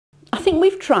think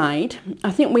we've tried.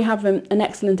 I think we have an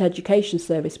excellent education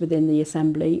service within the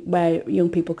Assembly where young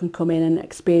people can come in and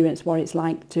experience what it's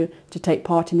like to take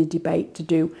part in a debate,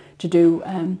 to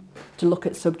look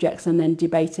at subjects and then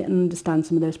debate it and understand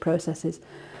some of those processes.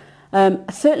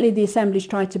 Certainly the Assembly's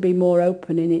tried to be more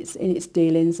open in its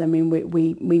dealings. I mean,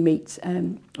 we meet,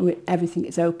 everything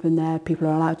is open there, people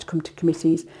are allowed to come to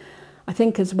committees. I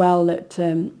think as well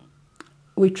that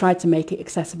we tried to make it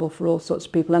accessible for all sorts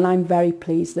of people, and I'm very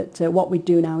pleased that what we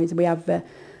do now is we have, for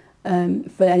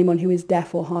anyone who is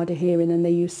deaf or hard of hearing and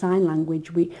they use sign language,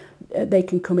 they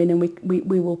can come in and we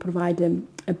will provide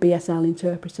a BSL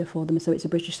interpreter for them, so it's a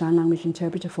British Sign Language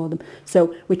interpreter for them.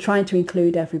 So we're trying to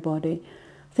include everybody.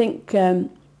 I think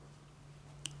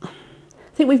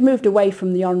we've moved away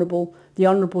from the honourable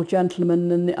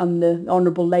gentleman and the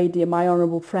honourable lady and my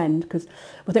honourable friend, because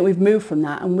I think we've moved from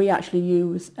that, and we actually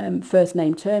use first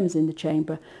name terms in the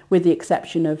chamber, with the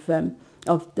exception of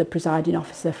the presiding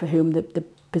officer, for whom the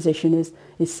position is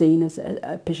seen as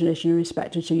a position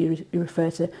respected. So you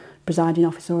refer to presiding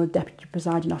officer or deputy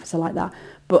presiding officer like that.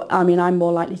 But I mean, I'm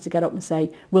more likely to get up and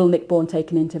say, will Nick Bourne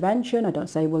take an intervention? I don't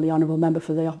say, will the honourable member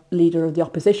for the leader of the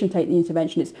opposition take the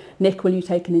intervention? It's, Nick, will you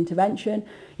take an intervention?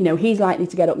 You know, he's likely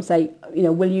to get up and say, you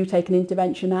know, will you take an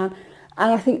intervention, Anne?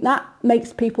 And I think that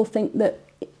makes people think that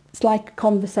it's like a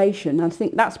conversation. And I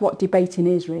think that's what debating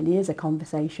is, really, is a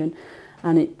conversation.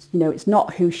 And it's, you know, it's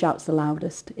not who shouts the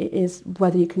loudest. It is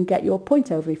whether you can get your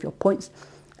point over. If your point's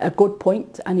a good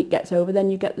point and it gets over, then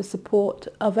you get the support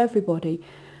of everybody.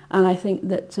 And I think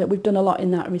that we've done a lot in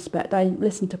that respect. I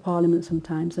listen to Parliament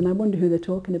sometimes and I wonder who they're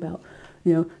talking about.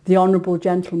 You know, the honourable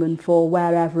gentleman for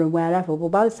wherever and wherever. Well,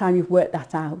 by the time you've worked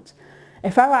that out,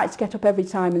 if I were to get up every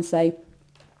time and say,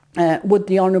 would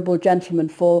the honourable gentleman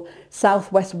for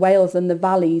South West Wales and the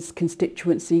Valleys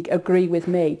constituency agree with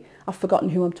me? I've forgotten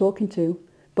who I'm talking to.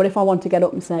 But if I want to get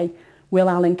up and say, will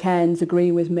Alan Cairns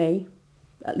agree with me?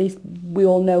 At least we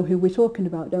all know who we're talking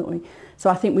about, don't we? So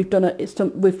I think we've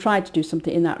tried to do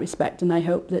something in that respect, and I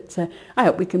hope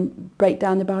that we can break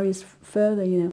down the barriers further, you know.